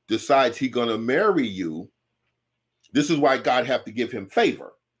decides he's going to marry you, this is why God have to give him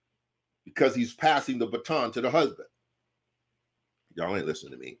favor, because he's passing the baton to the husband. Y'all ain't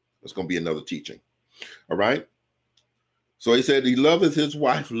listening to me. It's going to be another teaching. All right. So he said, he loveth his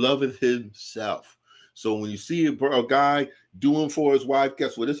wife, loveth himself. So when you see a guy doing for his wife,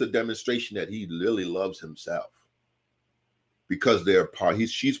 guess what? It's a demonstration that he really loves himself, because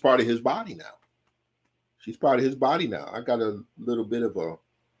she's part of his body now. She's part of his body now. I got a little bit of a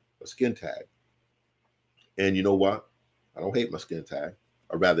skin tag. And you know what? I don't hate my skin tag.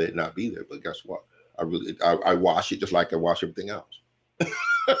 I'd rather it not be there. But guess what? I wash it just like I wash everything else.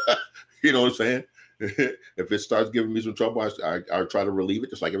 You know what I'm saying? If it starts giving me some trouble, I try to relieve it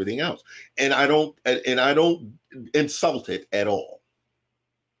just like everything else. And I don't insult it at all.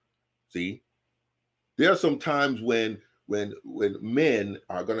 See? There are some times when men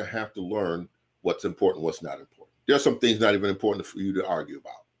are going to have to learn what's important, what's not important. There are some things not even important for you to argue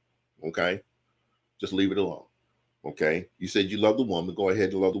about. Okay? Just leave it alone. Okay? You said you love the woman, go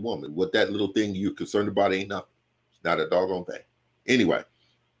ahead and love the woman. What that little thing you're concerned about ain't nothing. It's not a doggone thing. Anyway,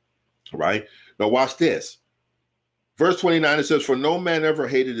 right? Now watch this. Verse 29, it says, for no man ever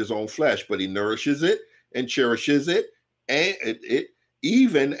hated his own flesh, but he nourishes it and cherishes it, and it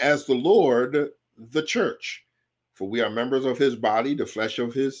even as the Lord the church. For we are members of his body, the flesh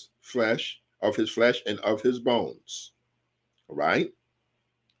of his flesh, and of his bones. All right?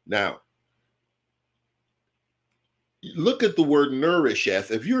 Now, look at the word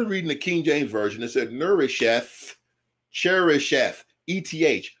nourisheth. If you're reading the King James Version, it said nourisheth, cherisheth,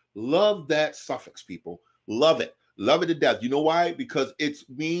 ETH. Love that suffix, people. Love it. Love it to death. You know why? Because it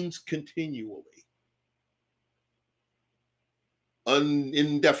means continually,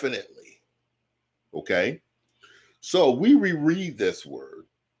 indefinitely. Okay? So we reread this word.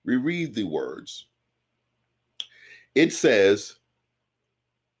 Reread the words. It says,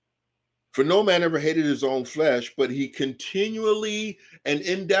 for no man ever hated his own flesh, but he continually and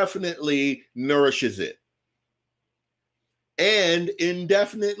indefinitely nourishes it. And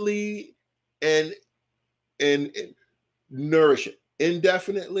indefinitely and nourish it.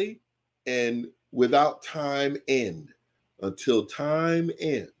 Indefinitely and without time end. Until time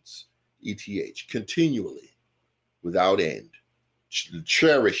ends. ETH. Continually. Without end.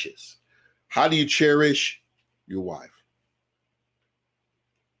 Cherishes. How do you cherish your wife?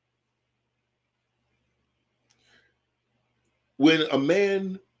 When a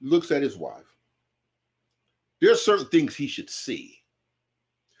man looks at his wife, there are certain things he should see.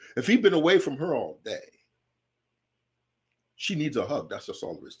 If he's been away from her all day, she needs a hug. That's just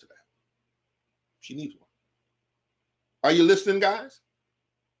all there is to that. She needs one. Are you listening, guys?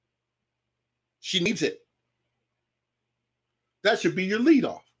 She needs it. That should be your lead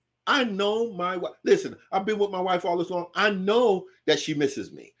off. I know my wife. Listen, I've been with my wife all this long. I know that she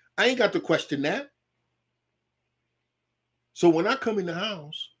misses me. I ain't got to question that. So when I come in the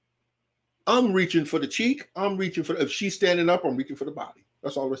house, I'm reaching for the cheek. I'm reaching for, if she's standing up, I'm reaching for the body.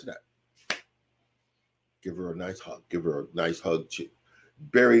 That's all there is to that. Give her a nice hug. Give her a nice hug.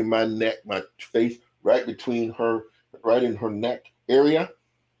 Bury my neck, my face right between her, right in her neck area,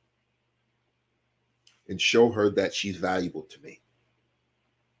 and show her that she's valuable to me.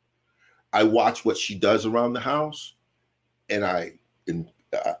 I watch what she does around the house, and I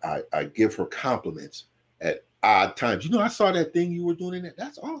give her compliments at odd times. You know, I saw that thing you were doing in there.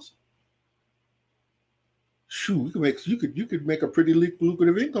 That's awesome. shoot, you could make a pretty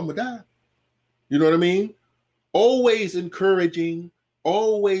lucrative income with that. You know what I mean? Always encouraging,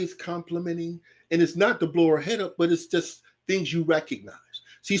 always complimenting. And it's not to blow her head up, but it's just things you recognize.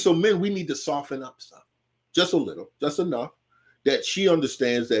 See, so men, we need to soften up stuff just a little, just enough that she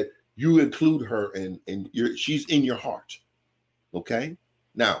understands that you include her and she's in your heart. Okay?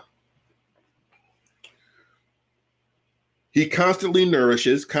 Now, he constantly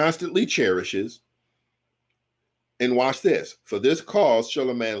nourishes, constantly cherishes. And watch this. For this cause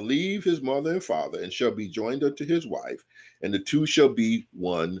shall a man leave his mother and father and shall be joined unto his wife, and the two shall be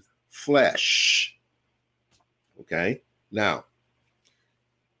one flesh. Okay? Now,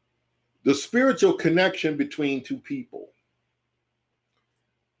 the spiritual connection between two people,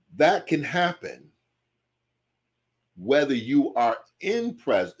 that can happen whether you are in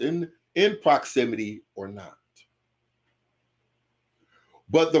proximity or not.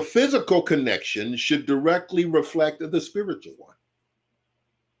 But the physical connection should directly reflect the spiritual one.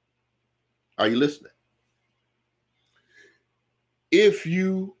 Are you listening? If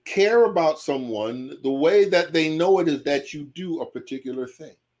you care about someone, the way that they know it is that you do a particular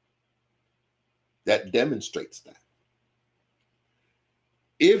thing. That demonstrates that.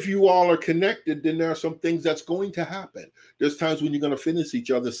 If you all are connected, then there are some things that's going to happen. There's times when you're going to finish each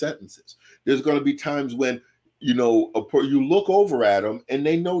other's sentences. There's going to be times when, you know, you look over at them and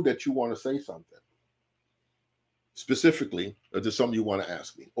they know that you want to say something. Specifically, is there something you want to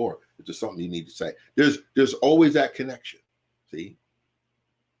ask me? Or is there something you need to say? There's always that connection, see?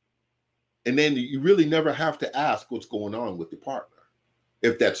 And then you really never have to ask what's going on with the partner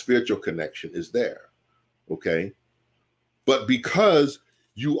if that spiritual connection is there, okay? But because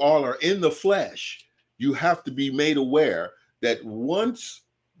you all are in the flesh, you have to be made aware that once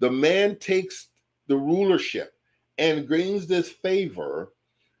the man takes the rulership and gains this favor,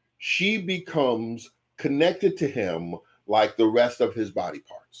 she becomes connected to him like the rest of his body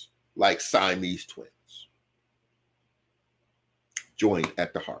parts, like Siamese twins, joined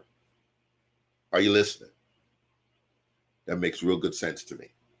at the heart. Are you listening? That makes real good sense to me.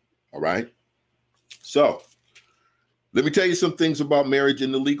 All right. So let me tell you some things about marriage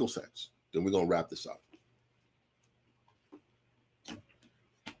in the legal sense. Then we're going to wrap this up.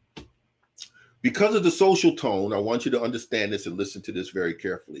 Because of the social tone, I want you to understand this and listen to this very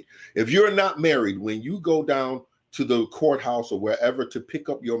carefully. If you're not married, when you go down to the courthouse or wherever to pick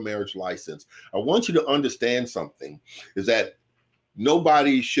up your marriage license, I want you to understand something, is that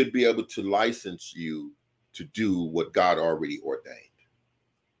nobody should be able to license you to do what God already ordained.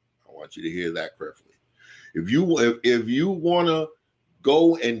 I want you to hear that carefully. If you want to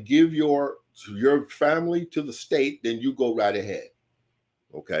go and give your family to the state, then you go right ahead.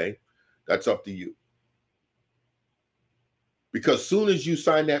 Okay? That's up to you. Because soon as you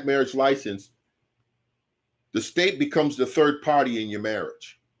sign that marriage license, the state becomes the third party in your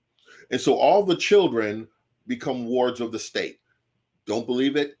marriage. And so all the children become wards of the state. Don't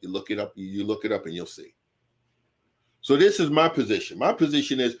believe it? You look it up and you'll see. So this is my position. My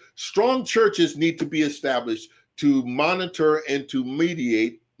position is strong churches need to be established to monitor and to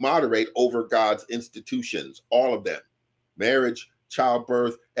moderate over God's institutions, all of them. Marriage,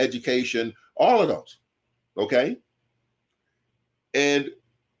 childbirth, education, all of those. Okay? And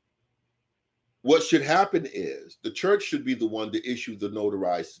what should happen is the church should be the one to issue the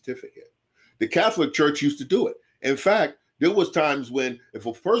notarized certificate. The Catholic Church used to do it. In fact, there was times when if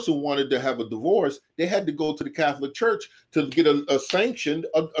a person wanted to have a divorce, they had to go to the Catholic Church to get a sanctioned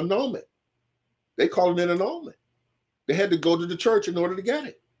annulment. They call it an annulment. They had to go to the church in order to get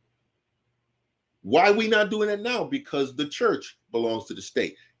it. Why are we not doing it now? Because the church belongs to the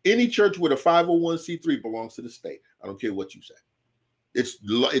state. Any church with a 501c3 belongs to the state. I don't care what you say.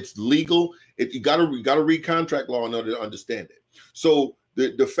 It's legal. You got to read contract law in order to understand it. So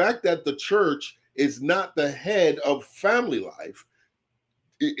the fact that the church is not the head of family life,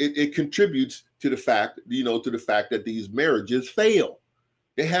 it contributes to the fact, that these marriages fail.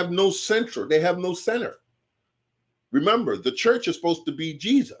 They have no center. They have no center. Remember, the church is supposed to be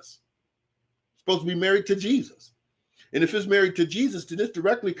Jesus. It's supposed to be married to Jesus. And if it's married to Jesus, then it's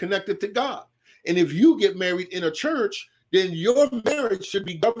directly connected to God. And if you get married in a church, then your marriage should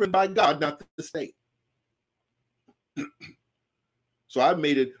be governed by God, not the state. So I've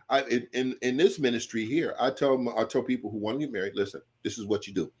made it. In this ministry here, I tell people who want to get married, listen, this is what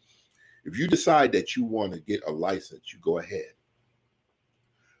you do. If you decide that you want to get a license, you go ahead.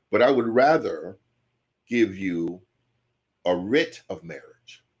 But I would rather give you a writ of marriage.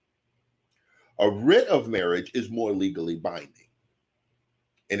 A writ of marriage is more legally binding,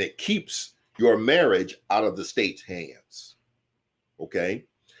 and it keeps your marriage out of the state's hands. Okay?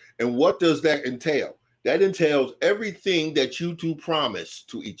 And what does that entail? That entails everything that you two promise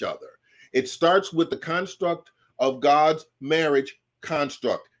to each other. It starts with the construct of God's marriage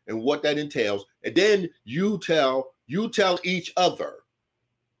construct and what that entails. And then you tell each other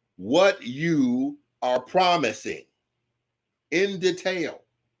what you are promising in detail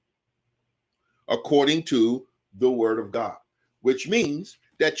according to the word of God, which means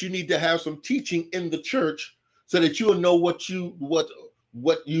that you need to have some teaching in the church so that you'll know what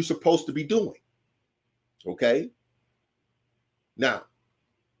you're supposed to be doing. Okay? Now,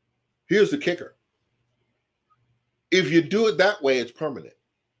 here's the kicker. If you do it that way, it's permanent.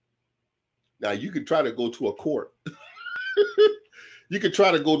 Now, you could try to go to a court. You could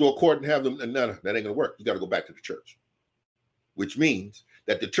try to go to a court and have them, and no, that ain't gonna work. You got to go back to the church, which means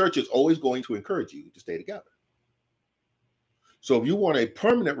that the church is always going to encourage you to stay together. So if you want a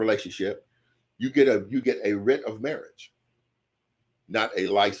permanent relationship, you get a writ of marriage, not a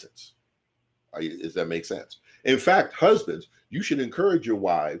license. Does that make sense? In fact, husbands, you should encourage your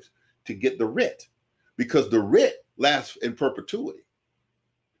wives to get the writ, because the writ lasts in perpetuity.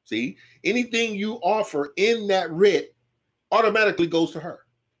 See, anything you offer in that writ automatically goes to her.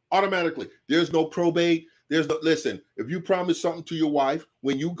 Automatically. There's no probate. Listen, if you promise something to your wife,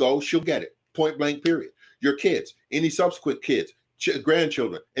 when you go, she'll get it. Point blank, period. Your kids, any subsequent kids,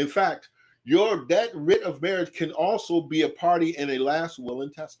 grandchildren. In fact, that writ of marriage can also be a party in a last will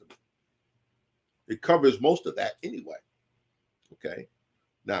and testament. It covers most of that anyway. Okay.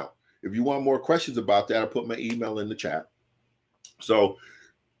 Now, if you want more questions about that, I'll put my email in the chat. So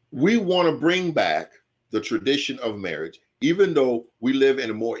we want to bring back the tradition of marriage. Even though we live in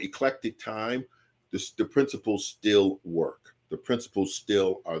a more eclectic time, the principles still work. The principles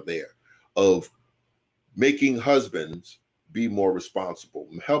still are there of making husbands be more responsible,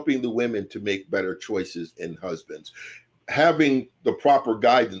 helping the women to make better choices in husbands, having the proper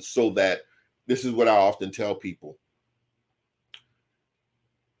guidance so that, this is what I often tell people,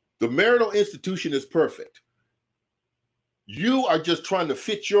 the marital institution is perfect. You are just trying to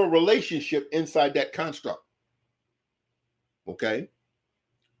fit your relationship inside that construct, okay,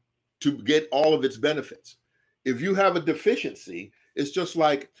 to get all of its benefits. If you have a deficiency, it's just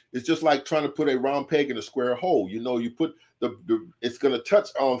like trying to put a round peg in a square hole. You know, you put it's going to touch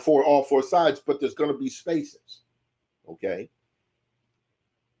on all four sides, but there's going to be spaces, okay?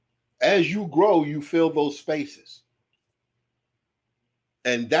 As you grow, you fill those spaces.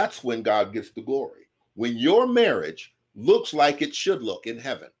 And that's when God gets the glory. When your marriage looks like it should look in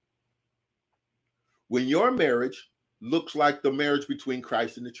heaven. When your marriage looks like the marriage between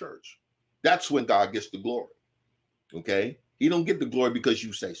Christ and the church, that's when God gets the glory. Okay? He don't get the glory because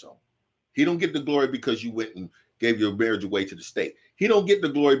you say so. He don't get the glory because you went and gave your marriage away to the state. He don't get the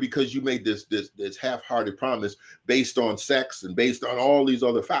glory because you made this half-hearted promise based on sex and based on all these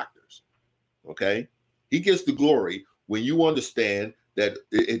other factors. Okay? He gets the glory when you understand that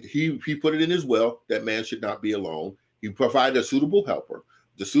he put it in his will that man should not be alone. He provided a suitable helper.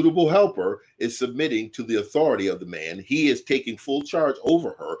 The suitable helper is submitting to the authority of the man. He is taking full charge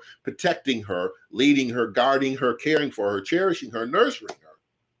over her, protecting her, leading her, guarding her, caring for her, cherishing her, nurturing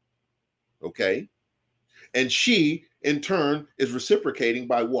her. Okay? And she, in turn, is reciprocating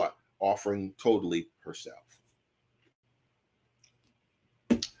by what? Offering totally herself.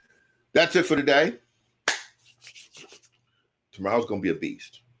 That's it for today. Tomorrow's going to be a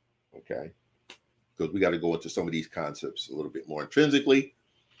beast. Okay? Because we got to go into some of these concepts a little bit more intrinsically,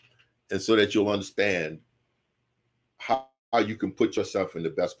 and so that you'll understand how you can put yourself in the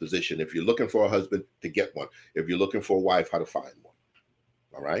best position. If you're looking for a husband, to get one. If you're looking for a wife, how to find one.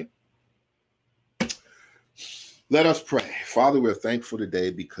 All right? Let us pray. Father, we're thankful today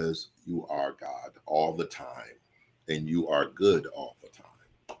because you are God all the time, and you are good all the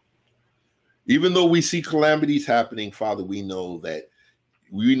time. Even though we see calamities happening, Father, we know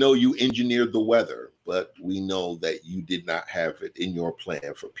you engineered the weather, but we know that you did not have it in your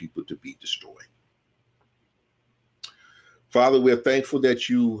plan for people to be destroyed. Father, we're thankful that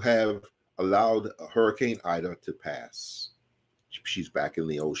you have allowed Hurricane Ida to pass. She's back in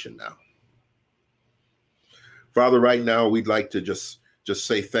the ocean now. Father, right now, we'd like to just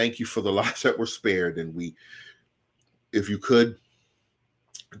say thank you for the lives that were spared. And if you could,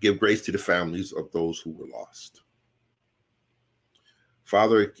 give grace to the families of those who were lost.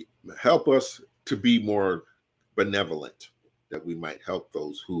 Father, help us to be more benevolent, that we might help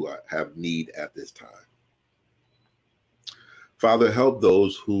those who have need at this time. Father, help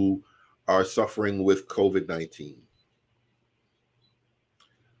those who are suffering with COVID-19.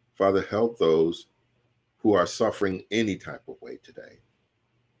 Father, help those who are suffering any type of way today,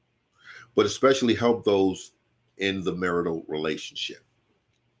 but especially help those in the marital relationship.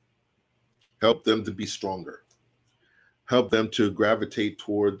 Help them to be stronger. Help them to gravitate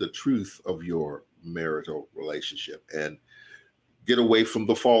toward the truth of your marital relationship and get away from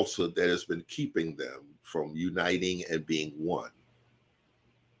the falsehood that has been keeping them from uniting and being one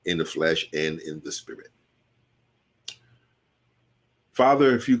in the flesh and in the spirit.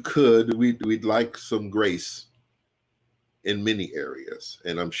 Father, if you could, we'd like some grace in many areas.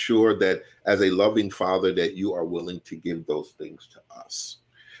 And I'm sure that as a loving Father that you are willing to give those things to us.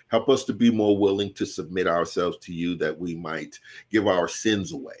 Help us to be more willing to submit ourselves to you that we might give our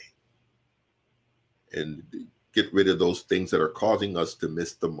sins away and get rid of those things that are causing us to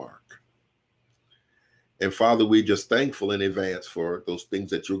miss the mark. And Father, we're just thankful in advance for those things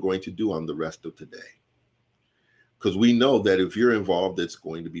that you're going to do on the rest of today. Because we know that if you're involved, it's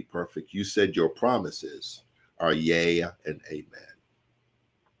going to be perfect. You said your promises are yea and amen.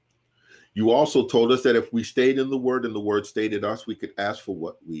 You also told us that if we stayed in the word and the word stayed in us, we could ask for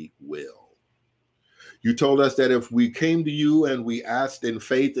what we will. You told us that if we came to you and we asked in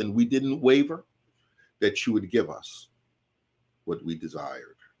faith and we didn't waver, that you would give us what we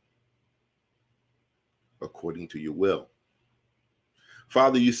desired according to your will.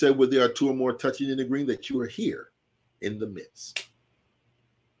 Father, you said where there are two or more touching and agreeing that you are here in the midst.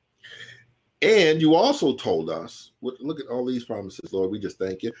 And you also told us, look at all these promises, Lord, we just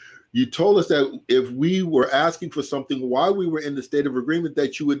thank you. You told us that if we were asking for something while we were in the state of agreement,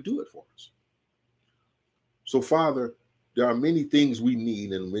 that you would do it for us. So, Father, there are many things we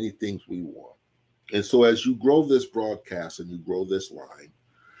need and many things we want. And so as you grow this broadcast and you grow this line,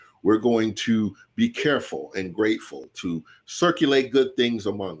 we're going to be careful and grateful to circulate good things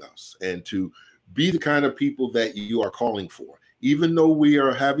among us and to be the kind of people that you are calling for. Even though we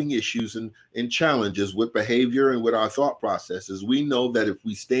are having issues and challenges with behavior and with our thought processes, we know that if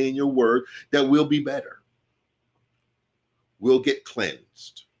we stay in your word, that we'll be better. We'll get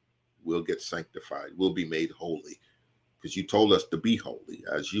cleansed. We'll get sanctified. We'll be made holy because you told us to be holy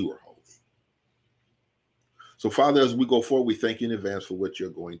as you are holy. So, Father, as we go forward, we thank you in advance for what you're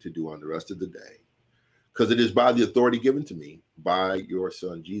going to do on the rest of the day, because it is by the authority given to me by your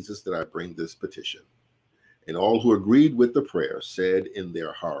Son, Jesus, that I bring this petition. And all who agreed with the prayer said in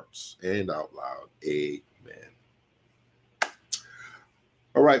their hearts and out loud, amen.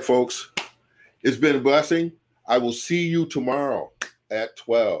 All right, folks, it's been a blessing. I will see you tomorrow at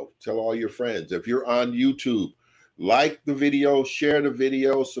 12. Tell all your friends. If you're on YouTube, like the video, share the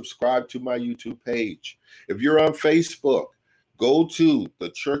video, subscribe to my YouTube page. If you're on Facebook, go to the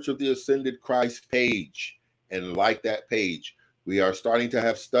Church of the Ascended Christ page and like that page. We are starting to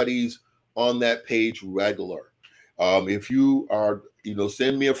have studies on that page regular. If you are,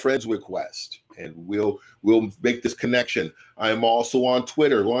 send me a friend's request and we'll make this connection. I am also on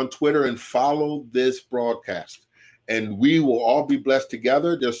Twitter. Go on Twitter and follow this broadcast. And we will all be blessed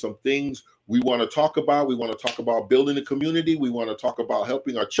together. There's some things we want to talk about. We want to talk about building a community. We want to talk about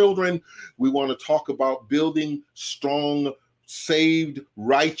helping our children. We want to talk about building strong, saved,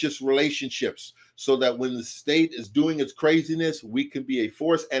 righteous relationships so that when the state is doing its craziness, we can be a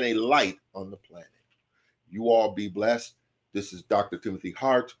force and a light on the planet. You all be blessed. This is Dr. Timothy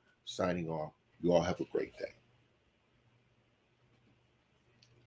Hart signing off. You all have a great day.